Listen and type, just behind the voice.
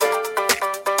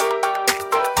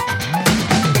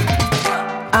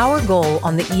goal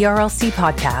on the ERLC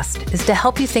podcast is to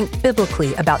help you think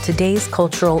biblically about today's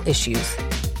cultural issues.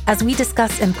 As we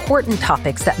discuss important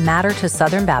topics that matter to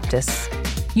Southern Baptists,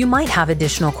 you might have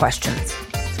additional questions.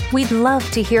 We'd love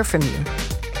to hear from you.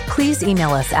 Please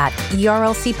email us at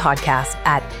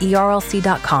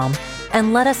erlcpodcast@erlc.com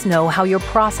and let us know how you're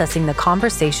processing the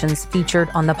conversations featured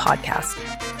on the podcast.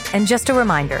 And just a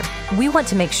reminder, we want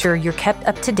to make sure you're kept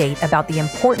up to date about the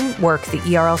important work the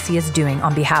ERLC is doing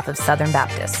on behalf of Southern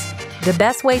Baptists. The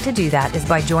best way to do that is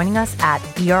by joining us at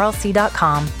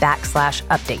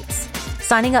erlc.com/updates.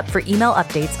 Signing up for email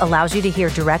updates allows you to hear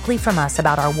directly from us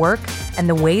about our work and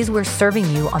the ways we're serving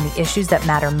you on the issues that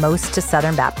matter most to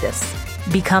Southern Baptists.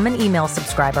 Become an email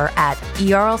subscriber at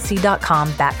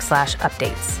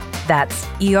erlc.com/updates. That's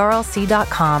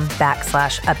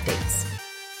erlc.com/updates.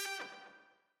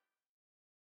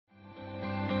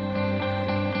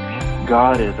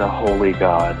 God is a holy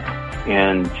God,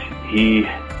 and He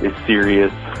is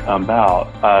serious about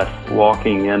us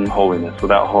walking in holiness.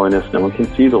 Without holiness, no one can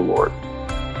see the Lord.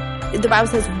 The Bible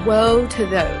says, woe to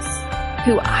those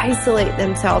who isolate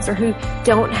themselves or who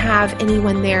don't have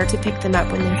anyone there to pick them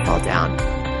up when they fall down.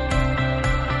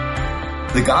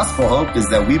 The gospel hope is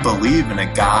that we believe in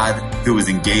a God who is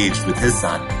engaged with His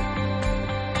Son.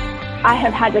 I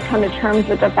have had to come to terms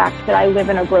with the fact that I live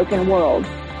in a broken world.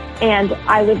 And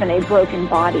I live in a broken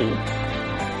body.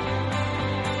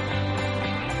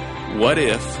 What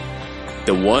if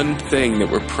the one thing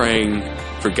that we're praying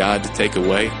for God to take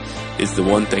away is the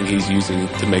one thing He's using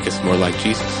to make us more like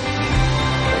Jesus?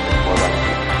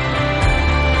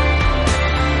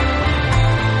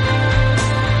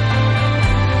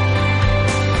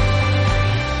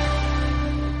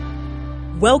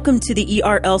 Welcome to the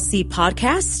ERLC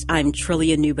podcast. I'm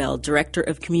Trillia Newbell, Director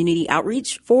of Community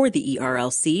Outreach for the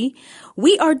ERLC.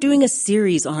 We are doing a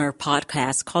series on our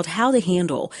podcast called How to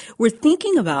Handle. We're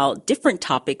thinking about different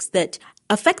topics that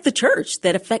affect the church,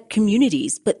 that affect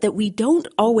communities, but that we don't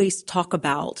always talk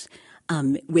about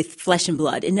with flesh and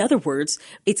blood. In other words,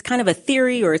 it's kind of a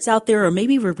theory or it's out there or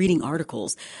maybe we're reading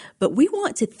articles, but we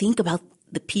want to think about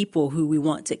the people who we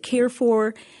want to care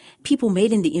for, people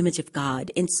made in the image of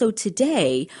God. And so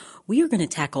today we are going to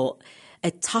tackle a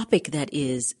topic that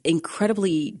is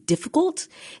incredibly difficult,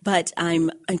 but I'm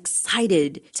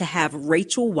excited to have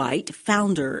Rachel White,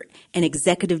 founder and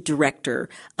executive director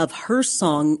of Her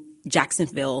Song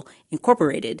Jacksonville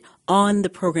Incorporated, on the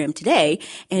program today.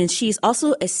 And she's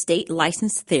also a state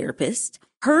licensed therapist.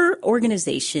 Her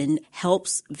organization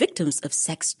helps victims of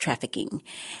sex trafficking.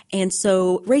 And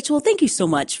so, Rachel, thank you so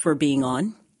much for being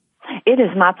on. It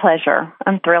is my pleasure.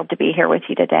 I'm thrilled to be here with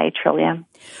you today, Trillia.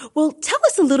 Well, tell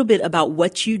us a little bit about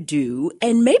what you do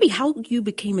and maybe how you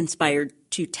became inspired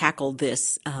to tackle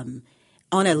this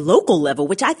on a local level,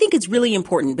 which I think is really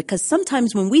important because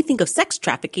sometimes when we think of sex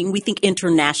trafficking, we think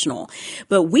international.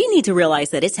 But we need to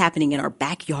realize that it's happening in our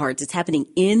backyards. It's happening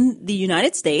in the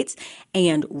United States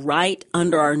and right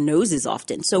under our noses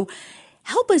often. So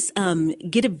help us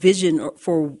get a vision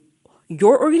for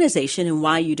your organization and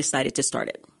why you decided to start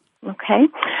it. Okay.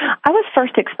 I was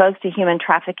first exposed to human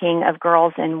trafficking of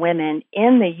girls and women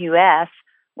in the U.S.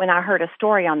 when I heard a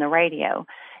story on the radio.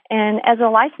 And as a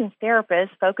licensed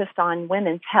therapist focused on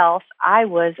women's health, I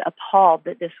was appalled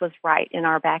that this was right in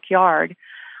our backyard.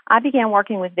 I began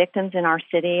working with victims in our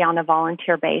city on a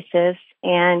volunteer basis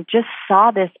and just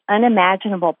saw this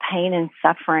unimaginable pain and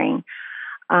suffering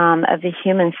of the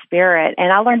human spirit.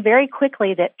 And I learned very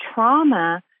quickly that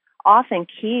trauma often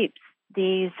keeps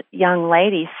these young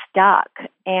ladies stuck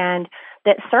and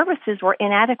that services were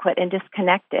inadequate and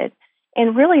disconnected.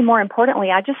 And really, more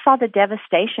importantly, I just saw the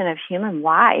devastation of human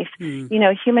life. You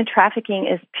know, human trafficking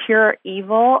is pure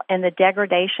evil, and the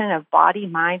degradation of body,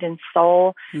 mind, and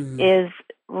soul is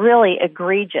really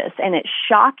egregious. And it's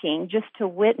shocking just to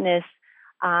witness,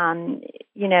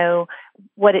 you know,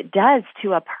 what it does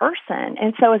to a person.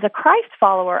 And so as a Christ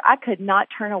follower, I could not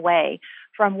turn away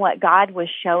from what God was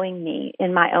showing me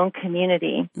in my own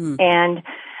community. And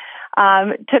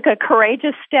took a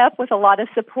courageous step with a lot of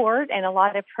support and a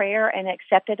lot of prayer and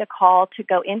accepted a call to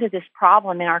go into this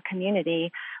problem in our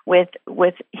community with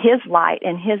His light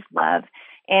and His love.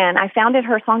 And I founded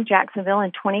Her Song Jacksonville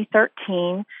in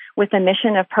 2013 with a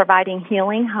mission of providing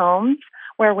healing homes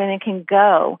where women can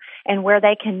go and where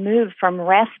they can move from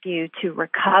rescue to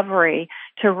recovery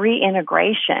to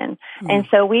reintegration. And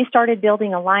so we started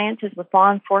building alliances with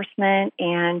law enforcement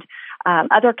and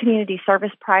other community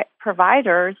service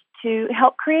providers to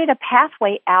help create a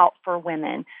pathway out for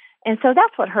women. And so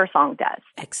that's what Her Song does.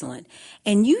 Excellent.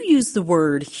 And you use the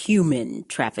word human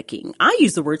trafficking. I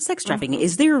use the word sex trafficking.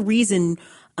 Is there a reason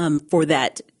for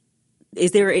that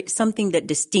Is there something that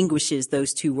distinguishes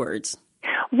those two words?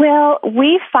 Well,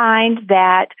 we find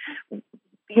that,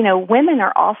 women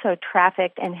are also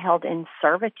trafficked and held in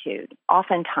servitude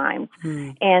oftentimes.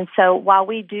 And so while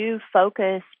we do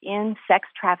focus in sex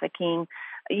trafficking,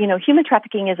 human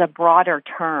trafficking is a broader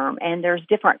term, and there's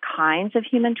different kinds of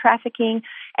human trafficking,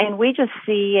 and we just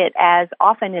see it as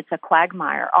often it's a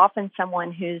quagmire, often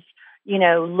someone who's,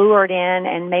 lured in,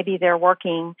 and maybe they're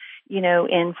working,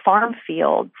 in farm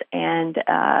fields and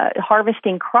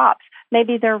harvesting crops.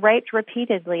 Maybe they're raped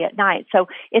repeatedly at night. So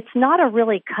it's not a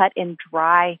really cut and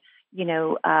dry,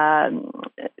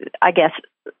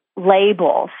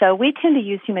 label. So we tend to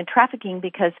use human trafficking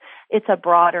because it's a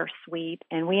broader sweep,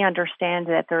 and we understand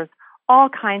that there's all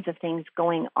kinds of things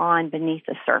going on beneath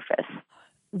the surface.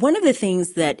 One of the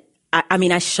things that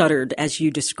I shuddered as you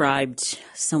described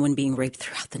someone being raped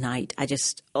throughout the night.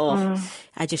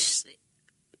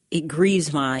 It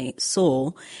grieves my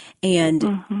soul.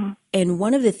 And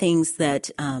one of the things that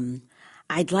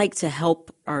I'd like to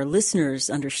help our listeners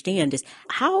understand is,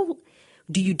 how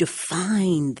do you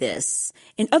define this?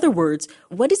 In other words,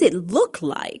 what does it look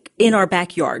like in our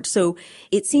backyard? So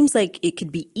it seems like it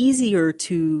could be easier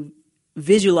to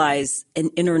visualize an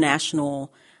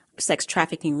international sex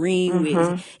trafficking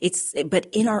ring. But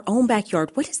in our own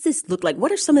backyard, what does this look like?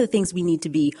 What are some of the things we need to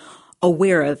be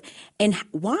aware of? And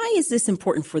why is this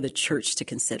important for the church to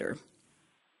consider?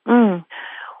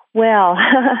 Well,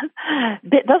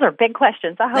 those are big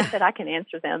questions. I hope that I can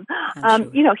answer them.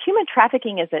 Sure. Human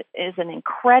trafficking is an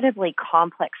incredibly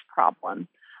complex problem.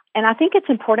 And I think it's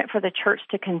important for the church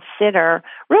to consider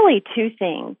really two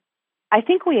things. I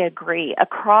think we agree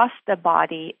across the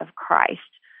body of Christ,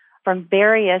 from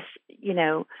various,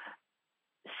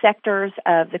 sectors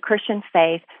of the Christian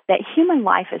faith, that human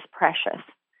life is precious.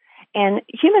 And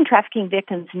human trafficking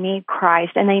victims need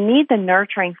Christ, and they need the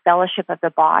nurturing fellowship of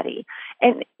the body.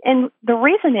 And the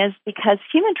reason is because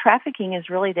human trafficking is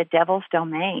really the devil's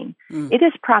domain. It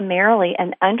is primarily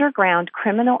an underground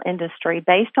criminal industry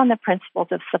based on the principles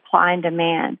of supply and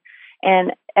demand.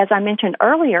 And as I mentioned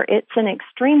earlier, it's an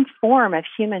extreme form of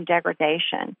human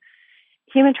degradation.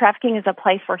 Human trafficking is a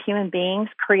place where human beings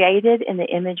created in the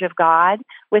image of God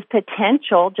with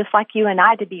potential, just like you and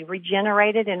I, to be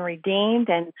regenerated and redeemed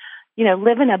and,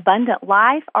 live an abundant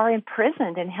life, are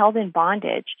imprisoned and held in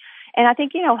bondage. And I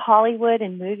think, Hollywood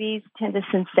and movies tend to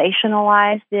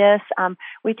sensationalize this.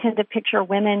 We tend to picture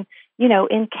women,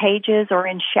 in cages or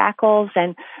in shackles.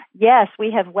 And yes,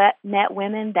 we have met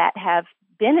women that have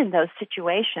been in those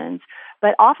situations,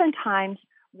 but oftentimes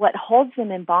what holds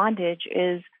them in bondage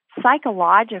is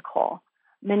psychological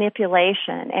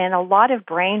manipulation and a lot of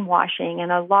brainwashing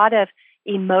and a lot of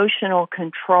emotional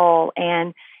control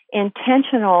and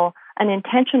an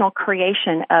intentional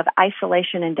creation of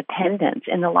isolation and dependence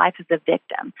in the life of the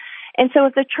victim. And so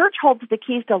if the church holds the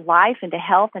keys to life and to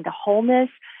health and to wholeness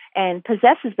and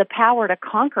possesses the power to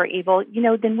conquer evil,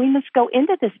 then we must go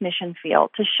into this mission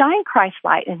field to shine Christ's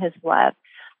light and his love.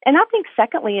 And I think,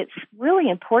 secondly, it's really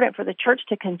important for the church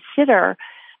to consider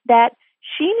that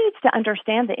she needs to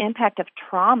understand the impact of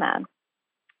trauma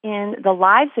in the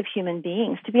lives of human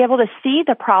beings to be able to see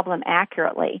the problem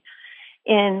accurately.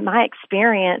 In my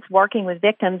experience working with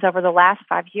victims over the last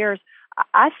 5 years,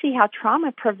 I see how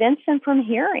trauma prevents them from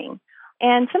hearing.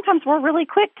 And sometimes we're really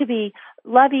quick to be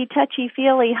lovey,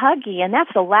 touchy-feely, huggy, and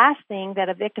that's the last thing that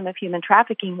a victim of human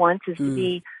trafficking wants, is to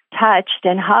be touched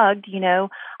and hugged.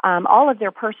 All of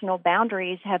their personal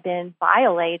boundaries have been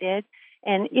violated.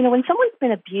 And, when someone's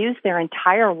been abused their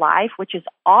entire life, which is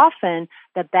often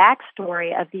the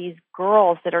backstory of these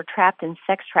girls that are trapped in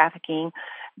sex trafficking,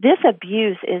 this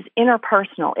abuse is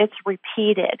interpersonal. It's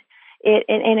repeated.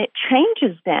 It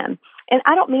changes them. And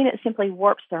I don't mean it simply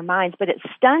warps their minds, but it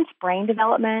stunts brain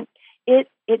development. It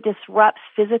disrupts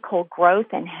physical growth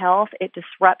and health. It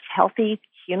disrupts healthy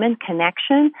human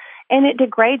connection, and it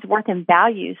degrades worth and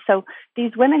value. So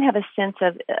these women have a sense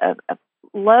of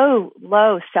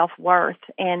low self-worth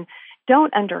and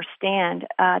don't understand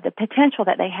the potential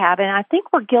that they have. And I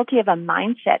think we're guilty of a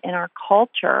mindset in our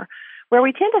culture where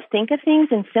we tend to think of things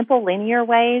in simple, linear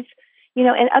ways.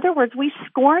 In other words, we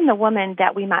scorn the woman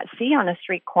that we might see on a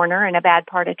street corner in a bad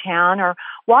part of town or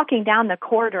walking down the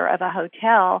corridor of a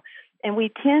hotel, and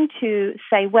we tend to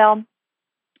say, well,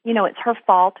 it's her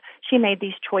fault. She made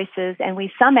these choices, and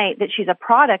we summate that she's a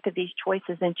product of these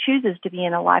choices and chooses to be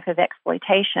in a life of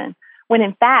exploitation, when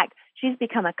in fact, she's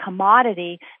become a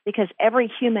commodity because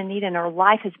every human need in her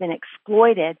life has been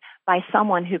exploited by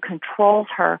someone who controls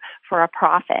her for a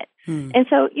profit. And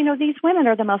so, these women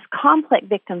are the most complex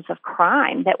victims of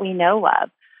crime that we know of.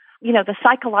 The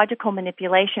psychological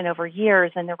manipulation over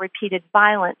years and the repeated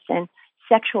violence and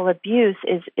sexual abuse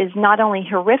is not only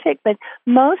horrific, but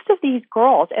most of these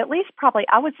girls, at least probably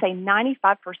I would say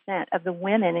 95% of the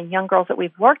women and young girls that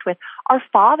we've worked with are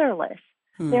fatherless.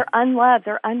 They're unloved,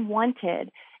 they're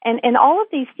unwanted. And all of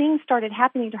these things started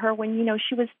happening to her when,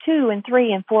 she was 2 and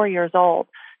 3 and 4 years old.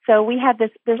 So we have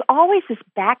there's always this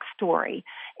backstory.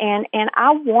 And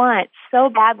I want so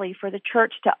badly for the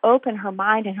church to open her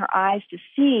mind and her eyes to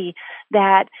see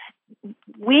that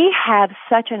we have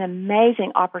such an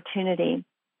amazing opportunity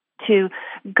to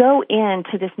go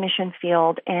into this mission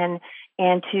field and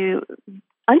to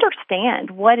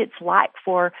understand what it's like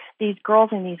for these girls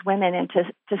and these women, and to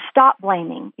stop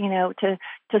blaming, to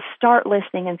start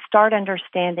listening and start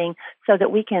understanding so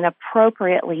that we can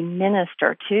appropriately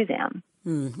minister to them.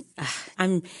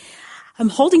 I'm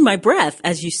holding my breath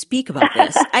as you speak about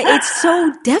this. It's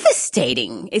so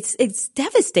devastating. It's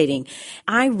devastating.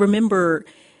 I remember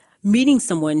meeting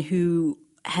someone who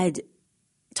had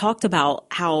talked about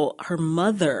how her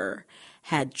mother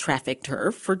had trafficked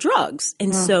her for drugs.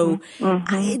 And so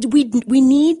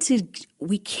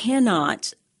we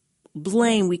cannot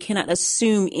blame, we cannot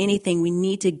assume anything. We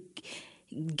need to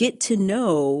get to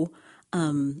know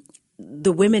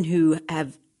the women who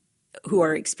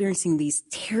are experiencing these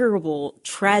terrible,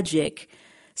 tragic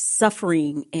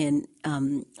suffering and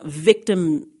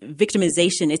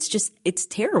victimization. It's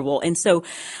terrible. And so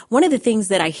one of the things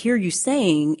that I hear you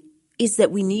saying is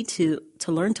that we need to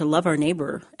learn to love our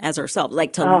neighbor as ourselves,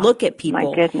 like to look at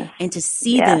people and to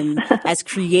see them as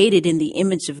created in the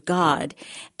image of God,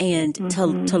 and to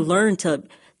learn to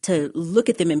look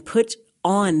at them and put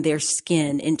on their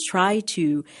skin and try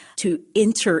to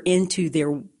enter into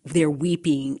their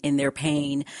weeping and their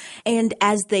pain. And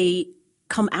as they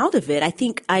come out of it, I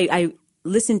think I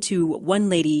listened to one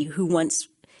lady who once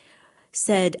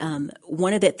said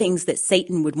one of the things that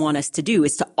Satan would want us to do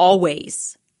is to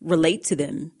always relate to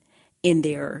them in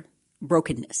their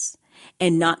brokenness,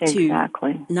 and not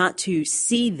to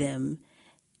see them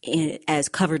as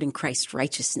covered in Christ's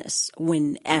righteousness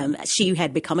when she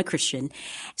had become a Christian.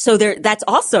 So that's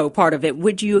also part of it.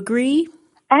 Would you agree?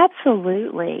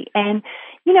 Absolutely. And,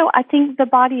 I think the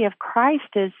body of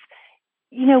Christ is,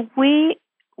 we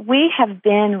have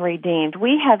been redeemed.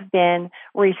 We have been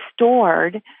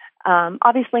restored,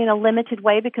 obviously in a limited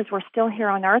way because we're still here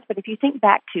on earth. But if you think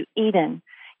back to Eden,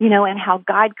 and how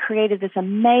God created this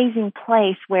amazing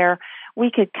place where we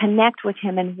could connect with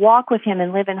Him and walk with Him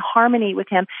and live in harmony with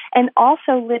Him, and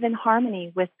also live in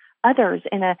harmony with others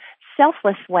in a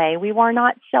selfless way. We were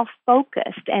not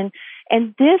self-focused. And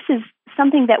this is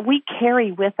something that we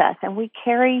carry with us, and we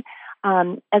carry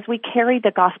as we carry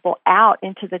the gospel out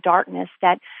into the darkness,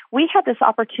 that we have this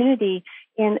opportunity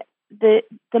in the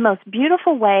most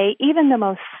beautiful way. Even the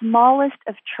most smallest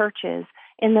of churches,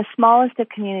 in the smallest of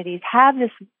communities, have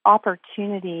this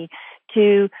opportunity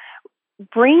to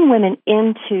bring women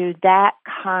into that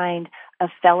kind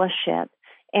of fellowship.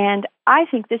 And I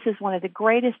think this is one of the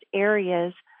greatest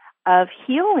areas of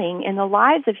healing in the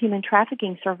lives of human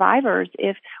trafficking survivors.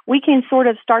 If we can sort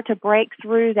of start to break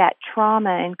through that trauma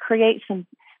and create some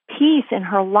peace in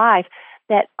her life,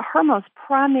 that her most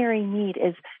primary need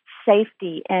is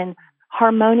safety and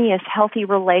harmonious, healthy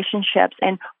relationships.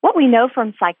 And what we know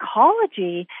from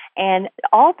psychology and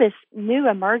all this new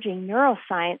emerging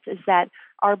neuroscience is that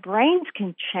our brains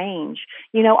can change.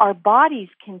 Our bodies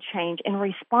can change in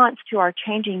response to our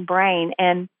changing brain.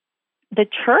 And the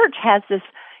church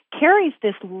carries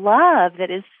this love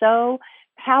that is so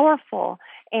powerful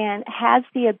and has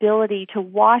the ability to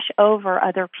wash over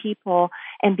other people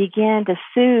and begin to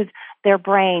soothe their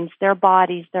brains, their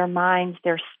bodies, their minds,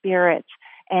 their spirits,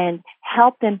 and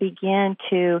help them begin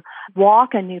to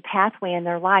walk a new pathway in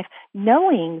their life,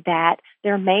 knowing that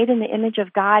they're made in the image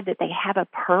of God, that they have a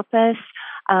purpose,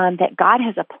 that God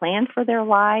has a plan for their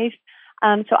life.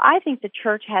 So I think the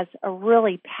church has a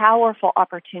really powerful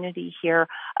opportunity here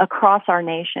across our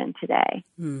nation today.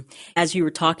 As you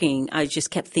were talking, I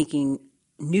just kept thinking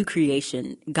new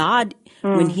creation. God,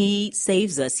 when He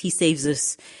saves us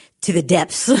to the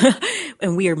depths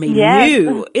and we are made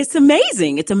new. It's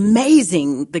amazing. It's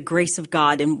amazing, the grace of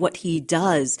God and what He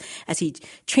does as He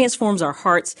transforms our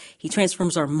hearts. He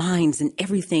transforms our minds and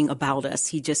everything about us.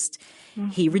 He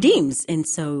redeems. And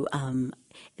so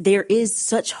there is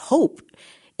such hope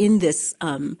in this,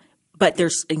 but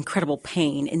there's incredible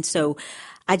pain. And so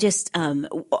I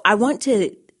want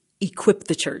to equip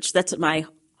the church. That's my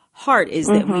heart, is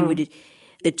that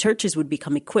the churches would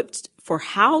become equipped for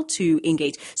how to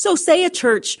engage. So say a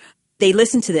church, they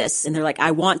listen to this and they're like,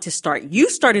 I want to start. You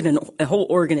started a whole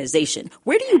organization.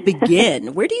 Where do you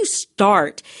begin? Where do you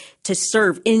start to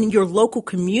serve in your local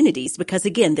communities? Because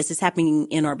again, this is happening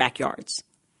in our backyards.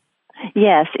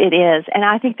 Yes, it is. And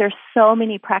I think there's so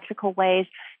many practical ways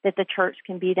that the church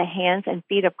can be the hands and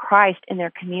feet of Christ in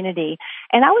their community.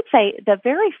 And I would say the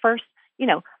very first,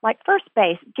 like first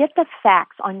base, get the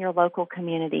facts on your local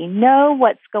community. Know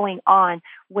what's going on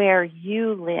where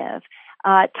you live.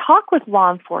 Talk with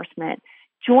law enforcement.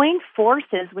 Join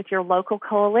forces with your local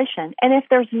coalition. And if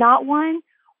there's not one,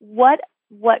 what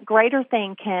greater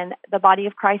thing can the body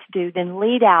of Christ do than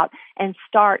lead out and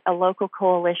start a local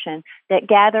coalition that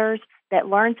gathers, that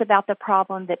learns about the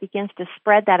problem, that begins to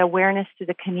spread that awareness to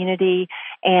the community,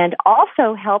 and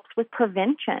also helps with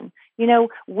prevention.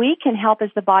 We can help as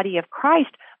the body of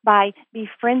Christ by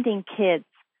befriending kids,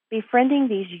 befriending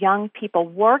these young people,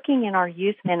 working in our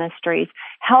youth ministries,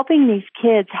 helping these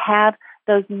kids have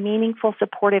those meaningful,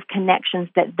 supportive connections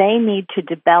that they need to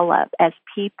develop as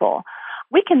people.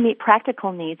 We can meet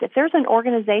practical needs. If there's an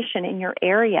organization in your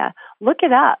area, look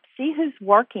it up. See who's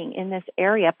working in this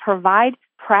area. Provide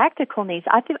practical needs.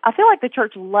 I feel like the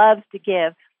church loves to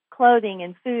give clothing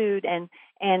and food and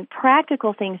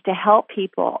practical things to help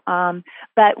people.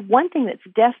 But one thing that's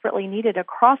desperately needed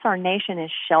across our nation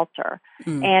is shelter.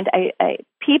 And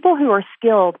people who are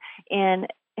skilled in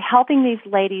helping these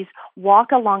ladies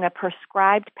walk along a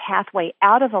prescribed pathway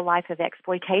out of a life of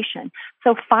exploitation.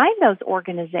 So find those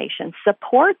organizations,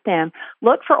 support them,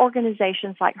 look for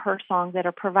organizations like HerSong that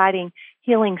are providing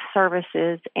healing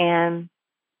services and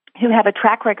who have a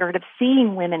track record of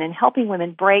seeing women and helping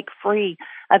women break free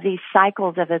of these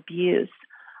cycles of abuse.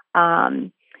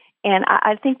 And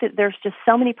I think that there's just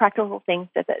so many practical things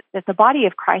that the body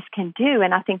of Christ can do,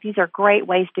 and I think these are great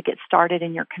ways to get started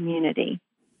in your community.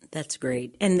 That's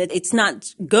great. And that it's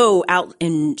not go out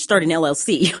and start an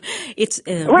LLC. It's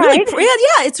right.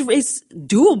 It's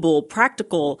doable,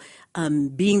 practical,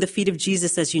 being the feet of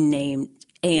Jesus as you named.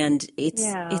 And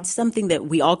it's something that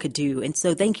we all could do. And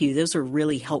so thank you. Those are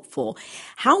really helpful.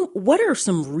 What are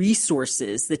some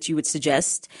resources that you would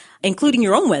suggest, including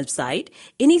your own website,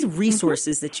 any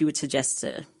resources that you would suggest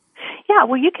to? Yeah,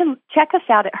 well, you can check us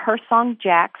out at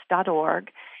hersongjax.org.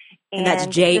 And that's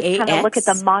JAX? Just kind of look at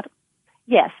the model.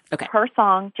 Yes, okay.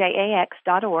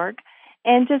 hersongjax.org,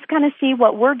 and just kind of see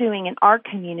what we're doing in our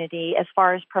community as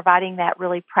far as providing that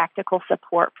really practical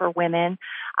support for women.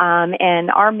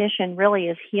 And our mission really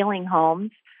is healing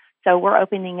homes. So we're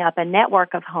opening up a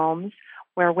network of homes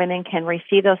where women can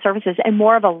receive those services and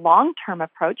more of a long-term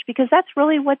approach, because that's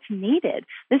really what's needed.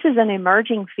 This is an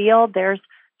emerging field. There's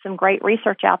some great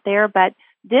research out there, but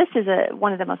this is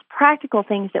one of the most practical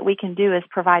things that we can do is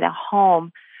provide a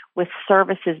home with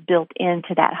services built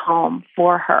into that home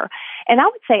for her. And I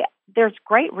would say there's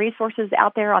great resources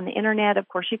out there on the internet. Of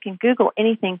course, you can Google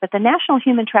anything, but the National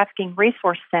Human Trafficking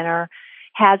Resource Center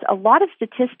has a lot of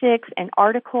statistics and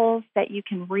articles that you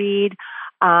can read.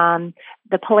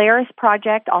 The Polaris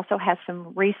Project also has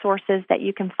some resources that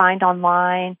you can find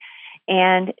online.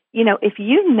 And, if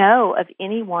you know of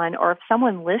anyone or if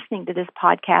someone listening to this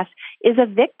podcast is a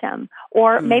victim,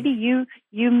 or maybe you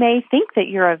may think that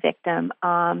you're a victim,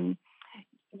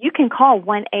 you can call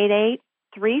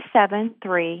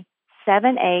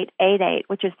 1-888-373-7888,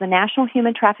 which is the National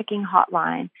Human Trafficking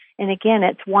Hotline. And again,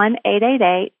 it's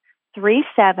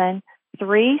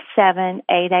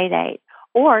 1-888-373-7888.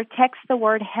 Or text the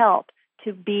word HELP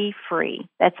to Be Free.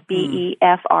 That's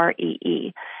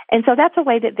BEFREE. And so that's a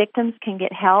way that victims can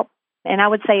get help. And I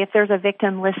would say if there's a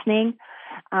victim listening,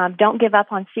 don't give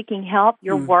up on seeking help.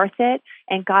 You're worth it,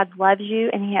 and God loves you,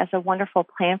 and He has a wonderful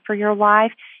plan for your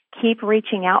life. Keep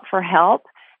reaching out for help,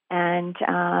 and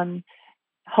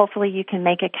hopefully you can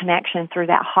make a connection through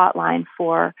that hotline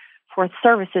for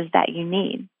services that you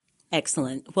need.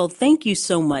 Excellent. Well, thank you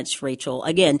so much, Rachel.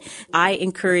 Again, I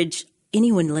encourage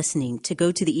anyone listening to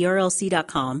go to the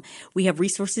ERLC.com. We have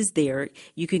resources there.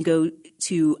 You can go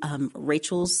to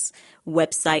Rachel's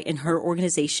website and her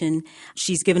organization.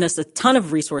 She's given us a ton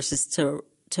of resources to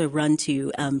run to,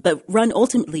 but run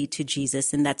ultimately to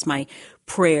Jesus. And that's my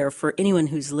prayer for anyone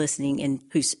who's listening and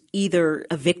who's either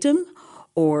a victim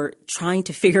or trying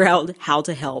to figure out how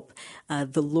to help.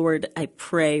 The Lord, I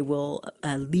pray, will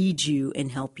lead you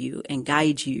and help you and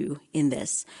guide you in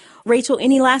this. Rachel,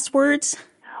 any last words?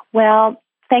 Well,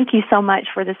 thank you so much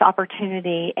for this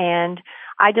opportunity. And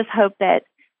I just hope that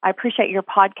I appreciate your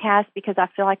podcast, because I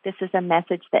feel like this is a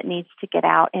message that needs to get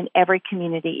out in every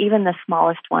community, even the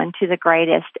smallest one to the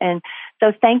greatest. And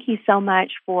so thank you so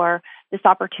much for this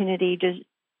opportunity to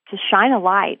shine a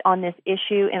light on this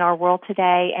issue in our world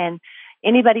today. And,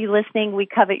 anybody listening, we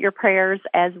covet your prayers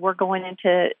as we're going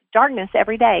into darkness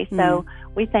every day. So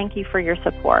we thank you for your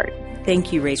support.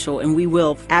 Thank you, Rachel, and we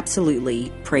will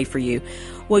absolutely pray for you.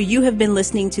 Well, you have been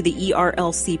listening to the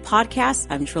ERLC podcast.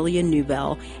 I'm Trillia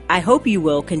Newbell. I hope you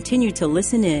will continue to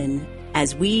listen in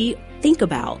as we think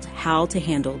about how to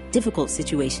handle difficult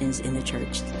situations in the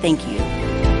church. Thank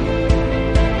you.